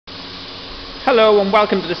Hello and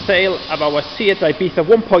welcome to the sale of our Seat Ibiza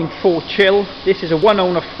 1.4 Chill. This is a one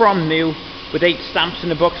owner from new with 8 stamps in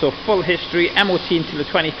the book, so full history, MOT until the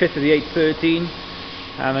 25th of the 8th13,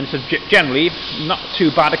 and it's generally not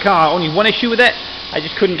too bad a car. Only one issue with it, I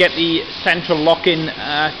just couldn't get the central lock-in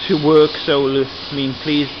to work, so I mean,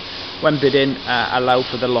 please, when bidding, allow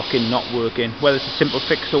for the lock-in not working. Whether it's a simple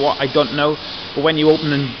fix or what, I don't know, but when you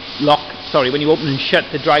open and shut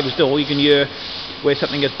the driver's door, you can hear where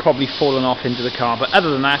something has probably fallen off into the car. But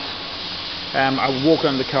other than that, I will walk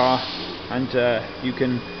around the car and you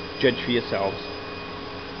can judge for yourselves.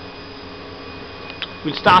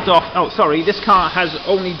 We'll start off. Oh, sorry, this car has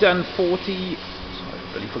only done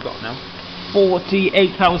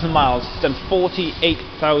 48,000 miles. It's done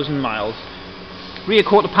 48,000 miles. Rear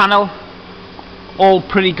quarter panel, all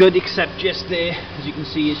pretty good except just there. As you can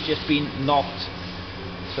see, it's just been knocked,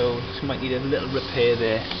 so this might need a little repair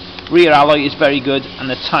there. Rear alloy is very good and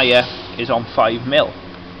the tyre is on 5mm.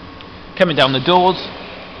 Coming down the doors,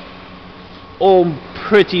 all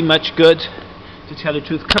pretty much good, to tell the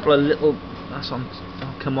truth. Couple of little, that'll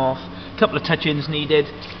come off, couple of touch-ins needed,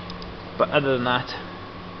 but other than that,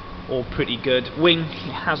 all pretty good. Wing,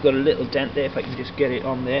 it has got a little dent there. If I can just get it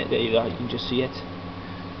on there, there you are, you can just see it.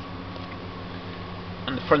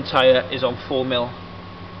 And the front tyre is on 4mm.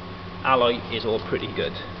 Alloy is all pretty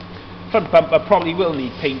good. Front bumper probably will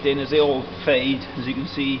need painting as they all fade. As you can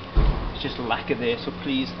see, it's just a lacquer there, so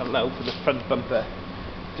please allow for the front bumper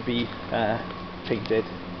to be painted.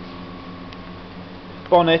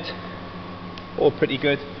 Bonnet, all pretty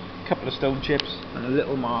good. Couple of stone chips and a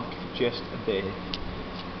little mark just there.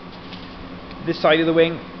 This side of the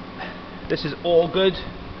wing, this is all good,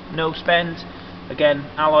 no spend. Again,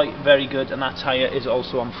 alloy very good, and that tyre is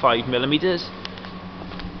also on 5mm.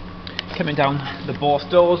 Coming down the both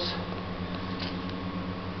doors,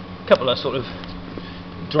 couple of sort of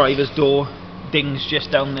driver's door dings just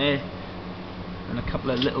down there, and a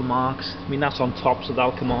couple of little marks. I mean, that's on top, so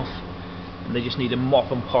that'll come off, and they just need a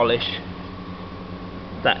mop and polish.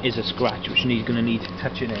 That is a scratch which is going to need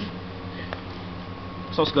touching in.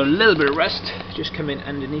 It's also got a little bit of rust just coming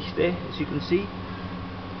underneath there, as you can see,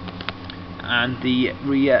 and the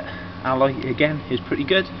rear alloy again is pretty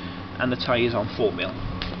good, and the tyre is on 4mm.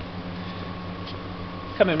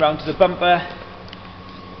 Coming round to the bumper,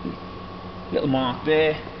 little mark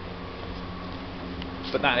there,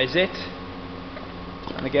 but that is it.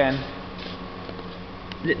 And again,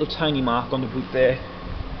 little tiny mark on the boot there.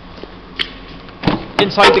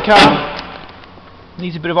 Inside the car,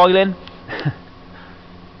 needs a bit of oiling,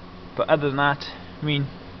 but other than that, I mean,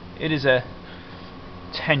 it is a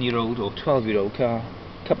 10-year-old or 12-year-old car.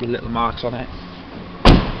 A couple of little marks on it.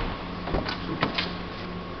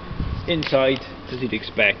 Inside, as you'd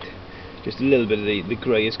expect, just a little bit of the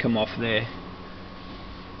grey has come off there.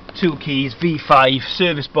 2 keys, V5,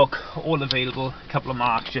 service book, all available. A couple of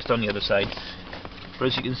marks just on the other side. But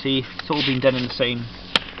as you can see, it's all been done in the same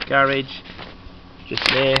garage, just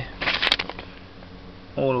there,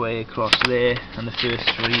 all the way across there, and the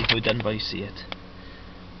first 3 were done by Seat.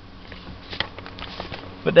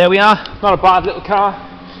 But there we are, not a bad little car.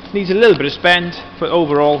 Needs a little bit of spend, but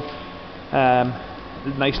overall, a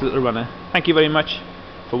nice little runner. Thank you very much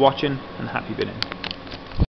for watching, and happy bidding.